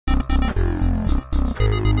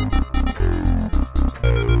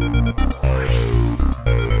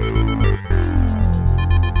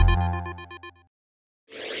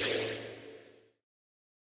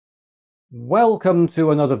Welcome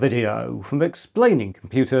to another video from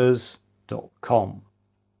ExplainingComputers.com.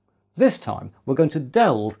 This time we're going to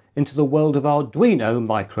delve into the world of Arduino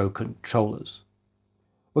microcontrollers.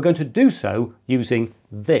 We're going to do so using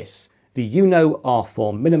this, the UNO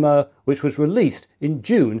R4 Minima, which was released in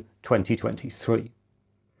June 2023.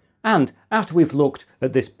 And after we've looked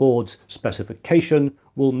at this board's specification,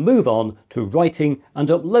 we'll move on to writing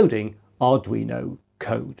and uploading Arduino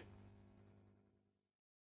code.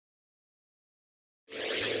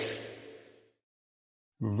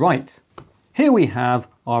 Right, here we have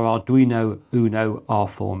our Arduino UNO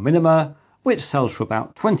R4 Minima, which sells for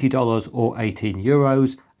about $20 or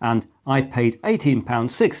 €18, and I paid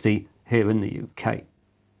 £18.60 here in the UK.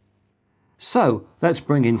 So let's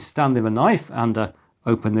bring in Stanley the knife and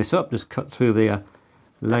open this up, just cut through the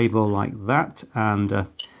label like that, and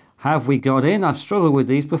have we got in? I've struggled with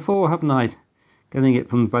these before, haven't I? Getting it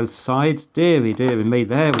from both sides, dearie me,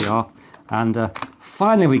 there we are, and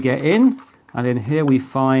finally we get in. And in here we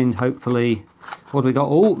find, hopefully, what have we got?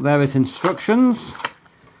 Oh, various instructions.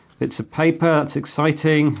 Bits of paper, that's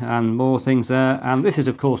exciting, and more things there. And this is,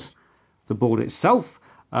 of course, the board itself,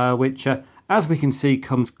 which, as we can see,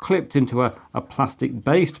 comes clipped into a plastic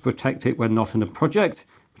base to protect it when not in a project.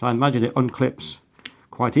 But I imagine it unclips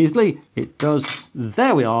quite easily. It does.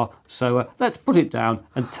 There we are. So let's put it down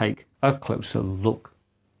and take a closer look.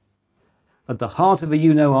 At the heart of the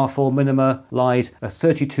UNO R4 Minima lies a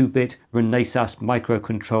 32-bit Renesas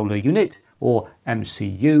microcontroller unit, or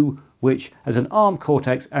MCU, which has an ARM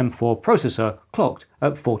Cortex-M4 processor clocked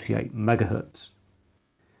at 48 MHz.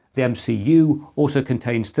 The MCU also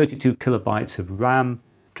contains 32 kilobytes of RAM,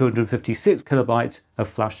 256 kilobytes of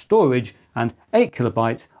flash storage, and 8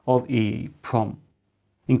 kilobytes of EEPROM.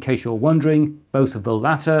 In case you're wondering, both of the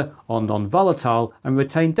latter are non-volatile and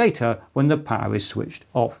retain data when the power is switched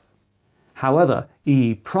off. However,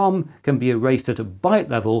 EEPROM can be erased at a byte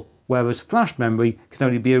level, whereas flash memory can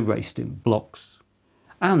only be erased in blocks.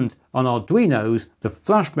 And on Arduinos, the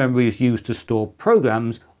flash memory is used to store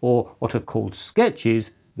programs, or what are called sketches,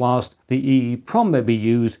 whilst the EEPROM may be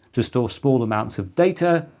used to store small amounts of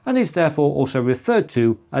data, and is therefore also referred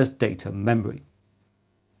to as data memory.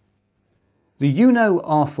 The UNO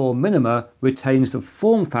R4 Minima retains the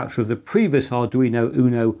form factor of the previous Arduino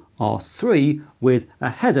UNO R3 with a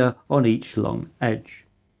header on each long edge.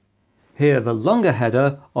 Here the longer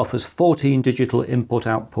header offers 14 digital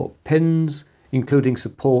input-output pins, including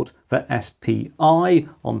support for SPI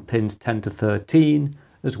on pins 10 to 13,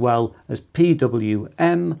 as well as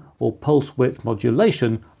PWM or pulse width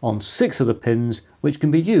modulation on 6 of the pins, which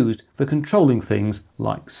can be used for controlling things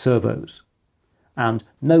like servos. And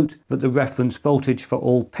note that the reference voltage for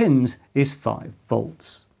all pins is 5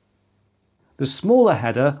 volts. The smaller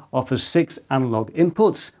header offers 6 analog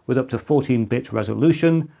inputs with up to 14-bit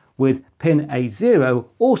resolution, with pin A0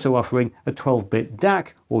 also offering a 12-bit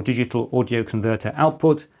DAC or digital audio converter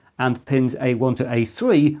output, and pins A1 to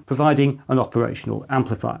A3 providing an operational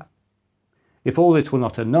amplifier. If all this were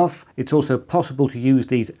not enough, it's also possible to use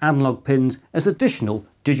these analog pins as additional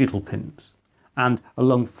digital pins. And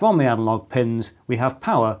along from the analog pins, we have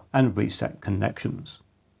power and reset connections.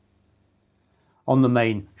 On the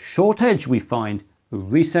main short edge, we find a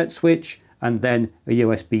reset switch and then a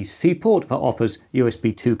USB-C port that offers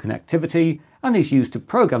USB 2 connectivity and is used to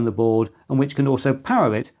program the board, and which can also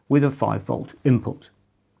power it with a 5-volt input.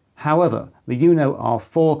 However, the UNO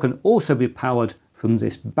R4 can also be powered from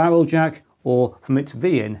this barrel jack or from its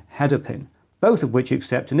V-in header pin, both of which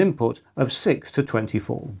accept an input of 6 to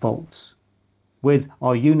 24 volts. With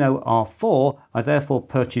our UNO R4, I therefore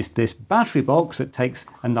purchased this battery box that takes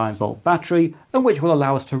a 9-volt battery and which will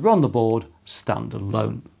allow us to run the board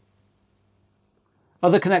standalone.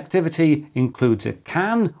 Other connectivity includes a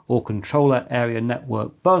CAN or Controller Area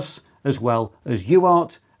Network Bus, as well as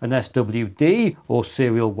UART, an SWD or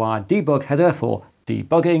Serial Wire Debug header for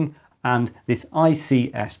debugging, and this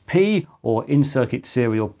ICSP or In-Circuit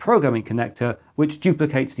Serial Programming Connector, which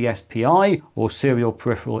duplicates the SPI or Serial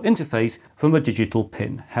Peripheral Interface from a digital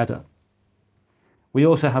pin header. We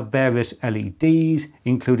also have various LEDs,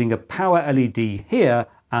 including a power LED here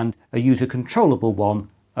and a user controllable one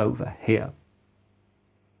over here.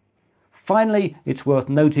 Finally, it's worth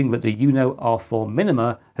noting that the UNO R4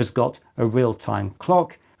 Minima has got a real-time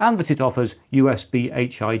clock, and that it offers USB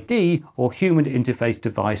HID or Human Interface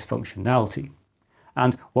Device functionality.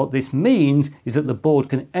 And what this means is that the board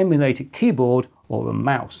can emulate a keyboard or a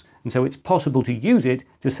mouse, and so it's possible to use it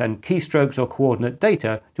to send keystrokes or coordinate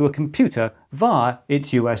data to a computer via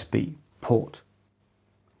its USB port.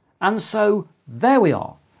 And so there we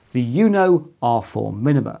are, the UNO R4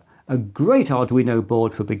 Minima, a great Arduino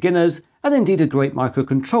board for beginners and indeed a great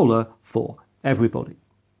microcontroller for everybody.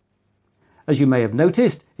 As you may have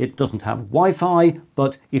noticed, it doesn't have Wi-Fi,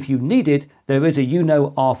 but if you need it, there is a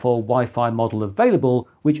UNO R4 Wi-Fi model available,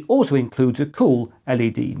 which also includes a cool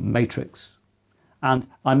LED matrix. And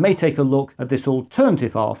I may take a look at this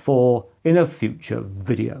alternative R4 in a future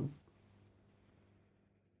video.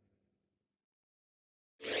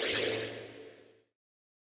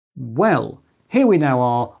 Well, here we now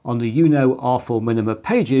are on the UNO R4 Minima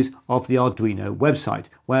pages of the Arduino website,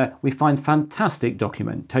 where we find fantastic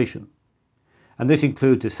documentation. And this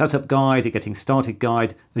includes a setup guide, a getting started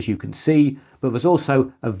guide, as you can see, but there's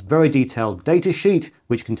also a very detailed data sheet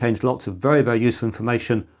which contains lots of very useful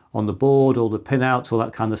information on the board, all the pinouts, all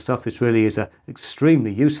that kind of stuff. This really is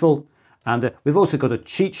extremely useful. And we've also got a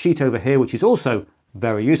cheat sheet over here which is also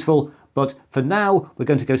very useful, but for now we're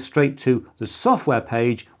going to go straight to the software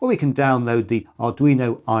page where we can download the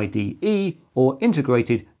Arduino IDE, or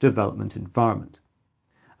Integrated Development Environment.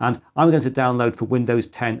 And I'm going to download for Windows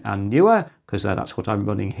 10 and newer, because that's what I'm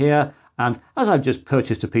running here. And as I've just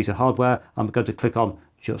purchased a piece of hardware, I'm going to click on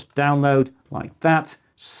Just Download, like that,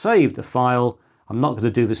 save the file. I'm not going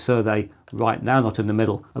to do the survey right now, not in the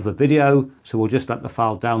middle of a video, so we'll just let the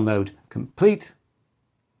file download complete.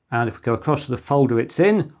 And if we go across to the folder it's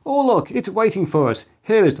in, oh look, it's waiting for us.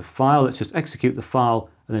 Here is the file. Let's just execute the file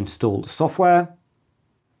and install the software.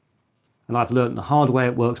 And I've learned the hard way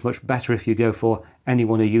it works much better if you go for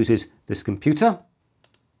anyone who uses this computer.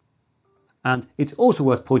 And it's also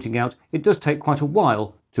worth pointing out, it does take quite a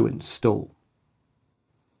while to install.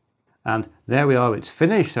 And there we are, it's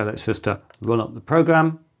finished. So let's just run up the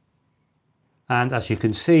program. And as you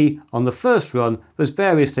can see, on the first run, there's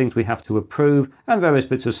various things we have to approve and various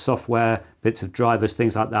bits of software, bits of drivers,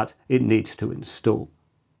 things like that it needs to install.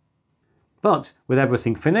 But with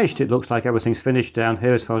everything finished, it looks like everything's finished down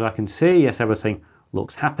here as far as I can see. Yes, everything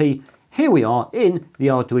looks happy. Here we are in the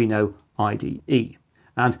Arduino IDE.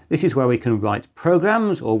 And this is where we can write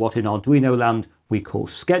programs, or what in Arduino land we call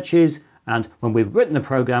sketches. And when we've written the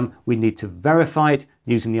program, we need to verify it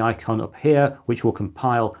using the icon up here, which will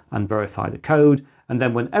compile and verify the code. And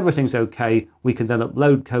then when everything's okay, we can then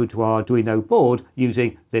upload code to our Arduino board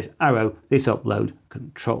using this arrow, this upload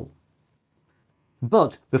control.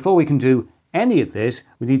 But before we can do any of this,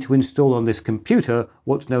 we need to install on this computer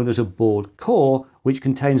what's known as a board core, which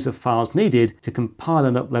contains the files needed to compile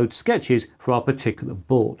and upload sketches for our particular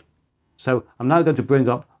board. So I'm now going to bring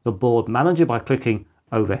up the board manager by clicking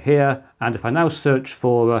over here, and if I now search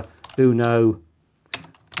for UNO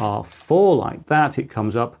R4 like that, it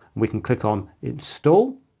comes up and we can click on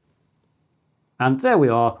install. And there we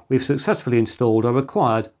are, we've successfully installed our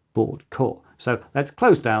required board core. So let's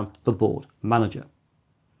close down the board manager.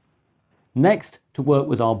 Next, to work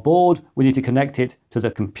with our board, we need to connect it to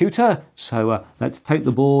the computer. So let's take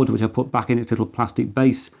the board, which I put back in its little plastic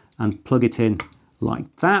base, and plug it in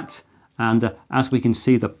like that. And as we can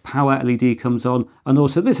see, the power LED comes on, and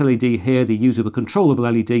also this LED here, the usable controllable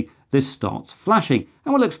LED, this starts flashing.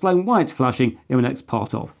 And we'll explain why it's flashing in the next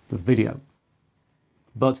part of the video.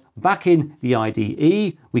 But back in the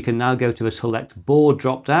IDE, we can now go to the Select Board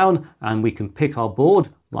drop-down, and we can pick our board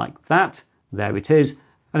like that. There it is.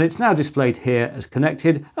 And it's now displayed here as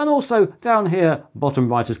connected, and also down here, bottom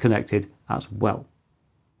right as connected as well.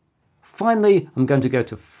 Finally, I'm going to go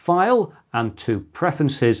to File and to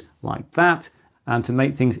Preferences like that. And to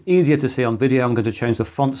make things easier to see on video, I'm going to change the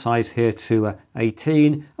font size here to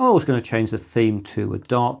 18. I'm also going to change the theme to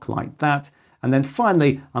dark like that. And then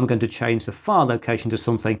finally, I'm going to change the file location to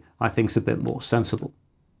something I think is a bit more sensible.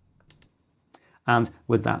 And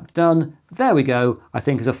with that done, there we go. I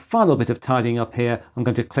think as a final bit of tidying up here, I'm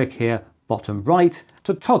going to click here, bottom right,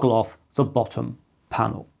 to toggle off the bottom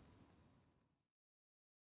panel.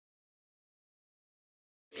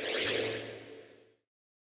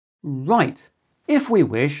 Right, if we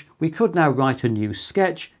wish, we could now write a new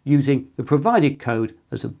sketch using the provided code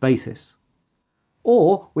as a basis.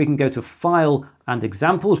 Or we can go to File and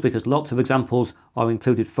Examples, because lots of examples are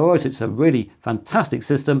included for us. It's a really fantastic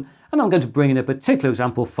system. And I'm going to bring in a particular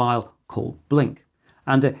example file called Blink.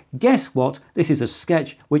 And guess what? This is a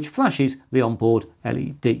sketch which flashes the onboard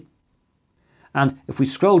LED. And if we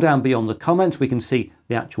scroll down beyond the comments, we can see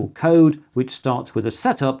the actual code, which starts with a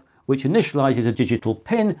setup, which initializes a digital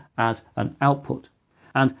pin as an output.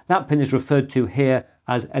 And that pin is referred to here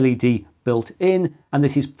as LED built in, and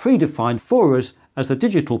this is predefined for us as the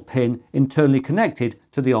digital pin internally connected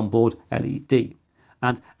to the onboard LED.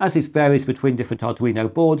 And as this varies between different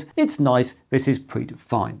Arduino boards, it's nice this is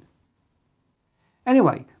predefined.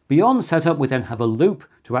 Anyway, beyond setup, we then have a loop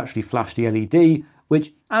to actually flash the LED,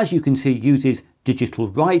 which, as you can see, uses digital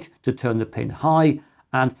write to turn the pin high,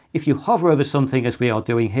 And if you hover over something as we are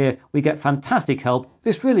doing here, we get fantastic help.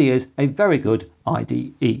 This really is a very good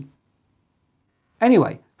IDE.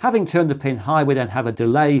 Anyway, having turned the pin high, we then have a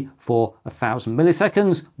delay for 1000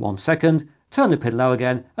 milliseconds, 1 second, turn the pin low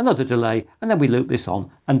again, another delay, and then we loop this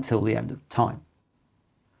on until the end of time.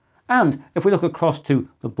 And if we look across to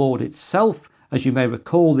the board itself, as you may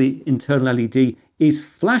recall, the internal LED is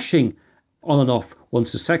flashing on and off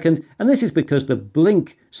once a second, and this is because the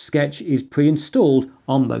blink sketch is pre-installed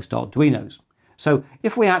on most Arduinos. So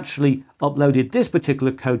if we actually uploaded this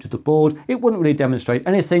particular code to the board, it wouldn't really demonstrate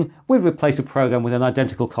anything. We'd replace a program with an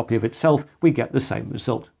identical copy of itself, we get the same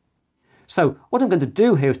result. So what I'm going to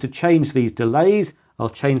do here is to change these delays. I'll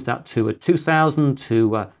change that to a 2000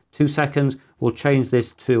 to 2 seconds. We'll change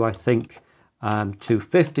this to, I think,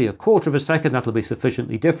 250, a quarter of a second. That'll be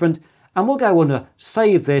sufficiently different. And we'll go and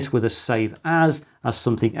save this with a save as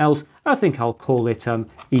something else. I think I'll call it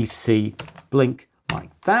EC blink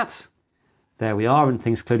like that. There we are, and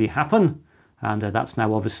things clearly happen. And that's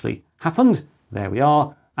now obviously happened. There we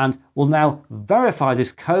are. And we'll now verify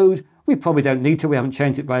this code. We probably don't need to, we haven't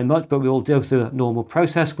changed it very much, but we will do through a normal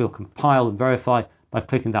process. We'll compile and verify by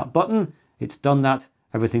clicking that button. It's done that.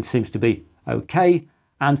 Everything seems to be okay.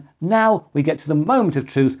 And now we get to the moment of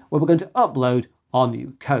truth where we're going to upload our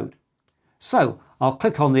new code. So I'll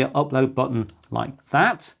click on the upload button like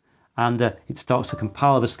that, and it starts to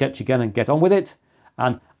compile the sketch again and get on with it.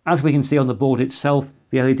 And as we can see on the board itself,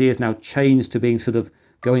 the LED is now changed to being sort of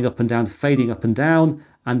going up and down, fading up and down,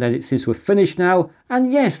 and then it seems to have finished now.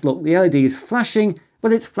 And yes, look, the LED is flashing,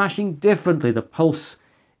 but it's flashing differently. The pulse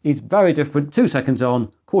is very different, 2 seconds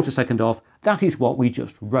on, quarter second off. That is what we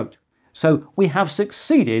just wrote. So we have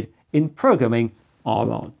succeeded in programming our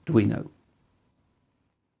Arduino.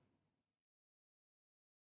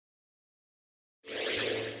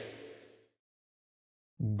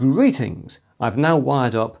 Greetings! I've now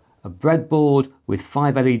wired up a breadboard with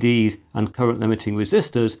 5 LEDs and current limiting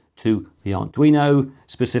resistors to the Arduino,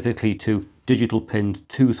 specifically to digital pins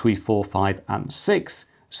 2, 3, 4, 5 and 6.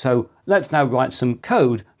 So let's now write some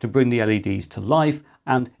code to bring the LEDs to life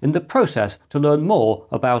and in the process to learn more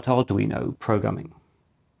about Arduino programming.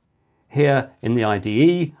 Here in the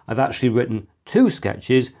IDE, I've actually written 2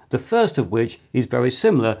 sketches, the first of which is very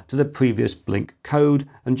similar to the previous blink code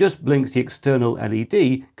and just blinks the external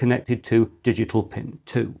LED connected to digital pin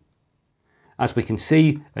 2. As we can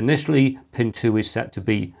see, initially pin 2 is set to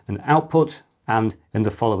be an output, and in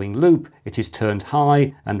the following loop it is turned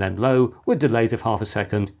high and then low with delays of half a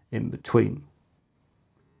second in between.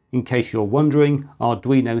 In case you're wondering,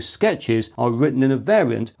 Arduino sketches are written in a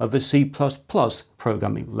variant of the C++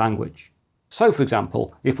 programming language. So for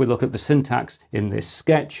example, if we look at the syntax in this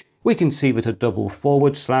sketch, we can see that a double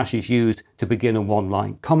forward slash is used to begin a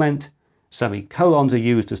one-line comment, semicolons are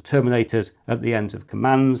used as terminators at the ends of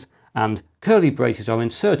commands, and curly braces are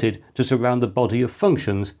inserted to surround the body of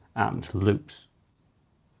functions and loops.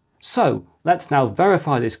 So let's now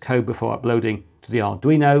verify this code before uploading to the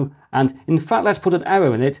Arduino, and in fact let's put an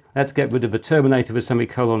error in it. Let's get rid of the terminator, the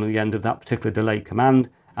semicolon at the end of that particular delay command,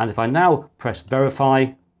 and if I now press verify,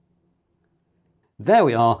 there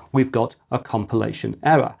we are, we've got a compilation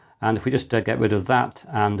error. And if we just get rid of that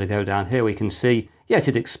and go down here, we can see, yes,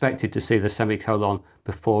 it expected to see the semicolon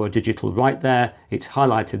before a digital write there. It's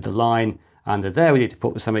highlighted the line, and there we need to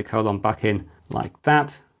put the semicolon back in like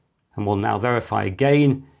that. And we'll now verify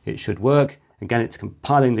again. It should work. Again, it's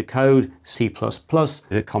compiling the code. C++ is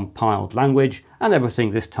a compiled language, and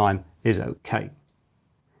everything this time is okay.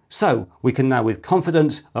 So we can now with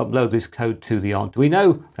confidence upload this code to the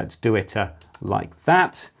Arduino. Let's do it like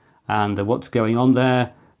that. And what's going on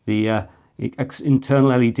there? The internal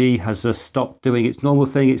LED has stopped doing its normal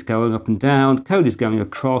thing. It's going up and down. Code is going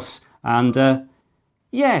across. And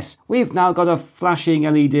yes, we've now got a flashing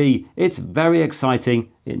LED. It's very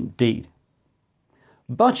exciting indeed.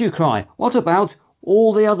 But you cry, what about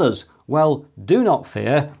all the others? Well, do not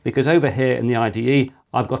fear, because over here in the IDE,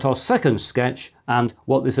 I've got our second sketch, and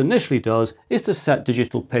what this initially does is to set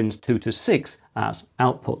digital pins 2 to 6 as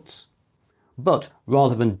outputs. But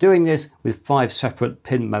rather than doing this with 5 separate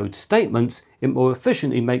pin mode statements, it more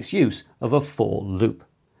efficiently makes use of a for loop.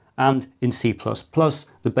 And in C++,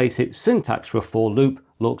 the basic syntax for a for loop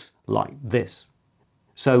looks like this.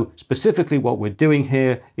 So specifically what we're doing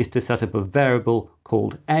here is to set up a variable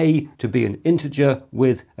called a to be an integer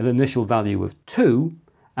with an initial value of 2,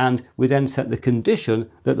 and we then set the condition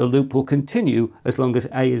that the loop will continue as long as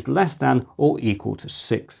a is less than or equal to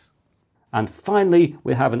 6. And finally,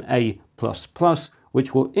 we have an a++,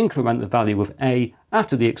 which will increment the value of a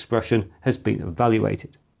after the expression has been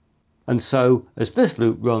evaluated. And so, as this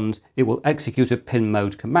loop runs, it will execute a pin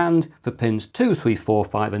mode command for pins 2, 3, 4,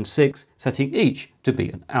 5 and 6, setting each to be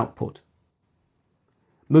an output.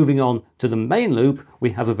 Moving on to the main loop, we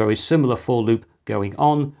have a very similar for loop going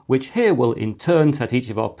on, which here will in turn set each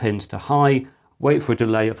of our pins to high, wait for a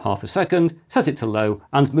delay of half a second, set it to low,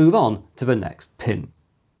 and move on to the next pin.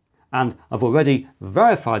 And I've already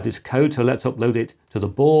verified this code, so let's upload it to the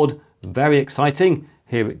board. Very exciting.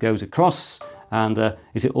 Here it goes across. And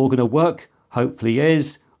is it all going to work? Hopefully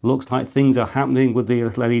is. Looks like things are happening with the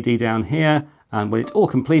little LED down here. And when it's all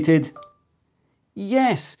completed,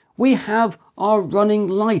 yes, we have our running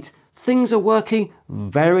light. Things are working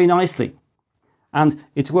very nicely. And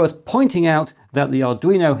it's worth pointing out that the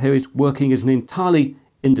Arduino here is working as an entirely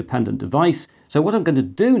independent device. So what I'm going to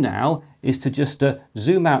do now is to just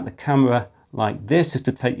zoom out the camera like this, just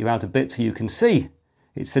to take you out a bit so you can see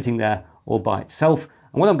it's sitting there all by itself.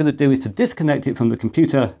 And what I'm going to do is to disconnect it from the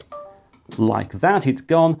computer like that. It's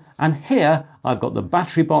gone. And here I've got the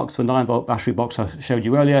battery box, the 9-volt battery box I showed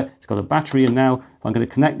you earlier. It's got a battery in now. I'm going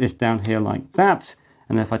to connect this down here like that.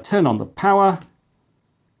 And if I turn on the power,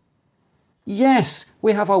 yes,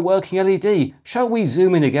 we have our working LED. Shall we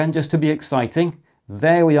zoom in again just to be exciting?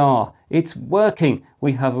 There we are. It's working.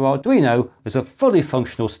 We have our Arduino as a fully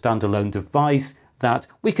functional standalone device that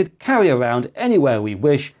we could carry around anywhere we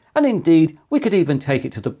wish. And indeed, we could even take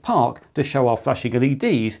it to the park to show our flashing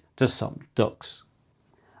LEDs to some ducks.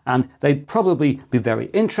 And they'd probably be very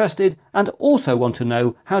interested and also want to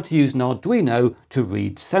know how to use an Arduino to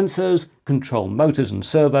read sensors, control motors and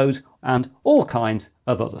servos, and all kinds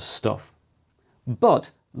of other stuff.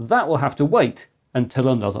 But that will have to wait until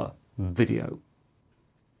another video.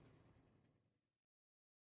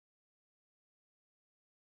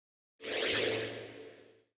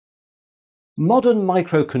 Modern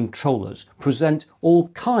microcontrollers present all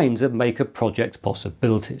kinds of maker project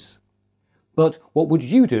possibilities. But what would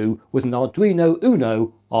you do with an Arduino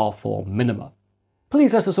UNO R4 Minima?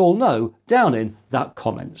 Please let us all know down in that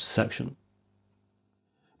comments section.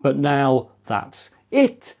 But now that's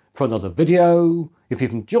it for another video. If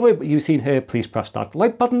you've enjoyed what you've seen here, please press that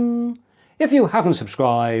like button. If you haven't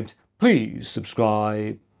subscribed, please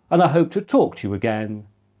subscribe. And I hope to talk to you again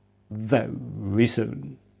very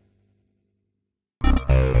soon.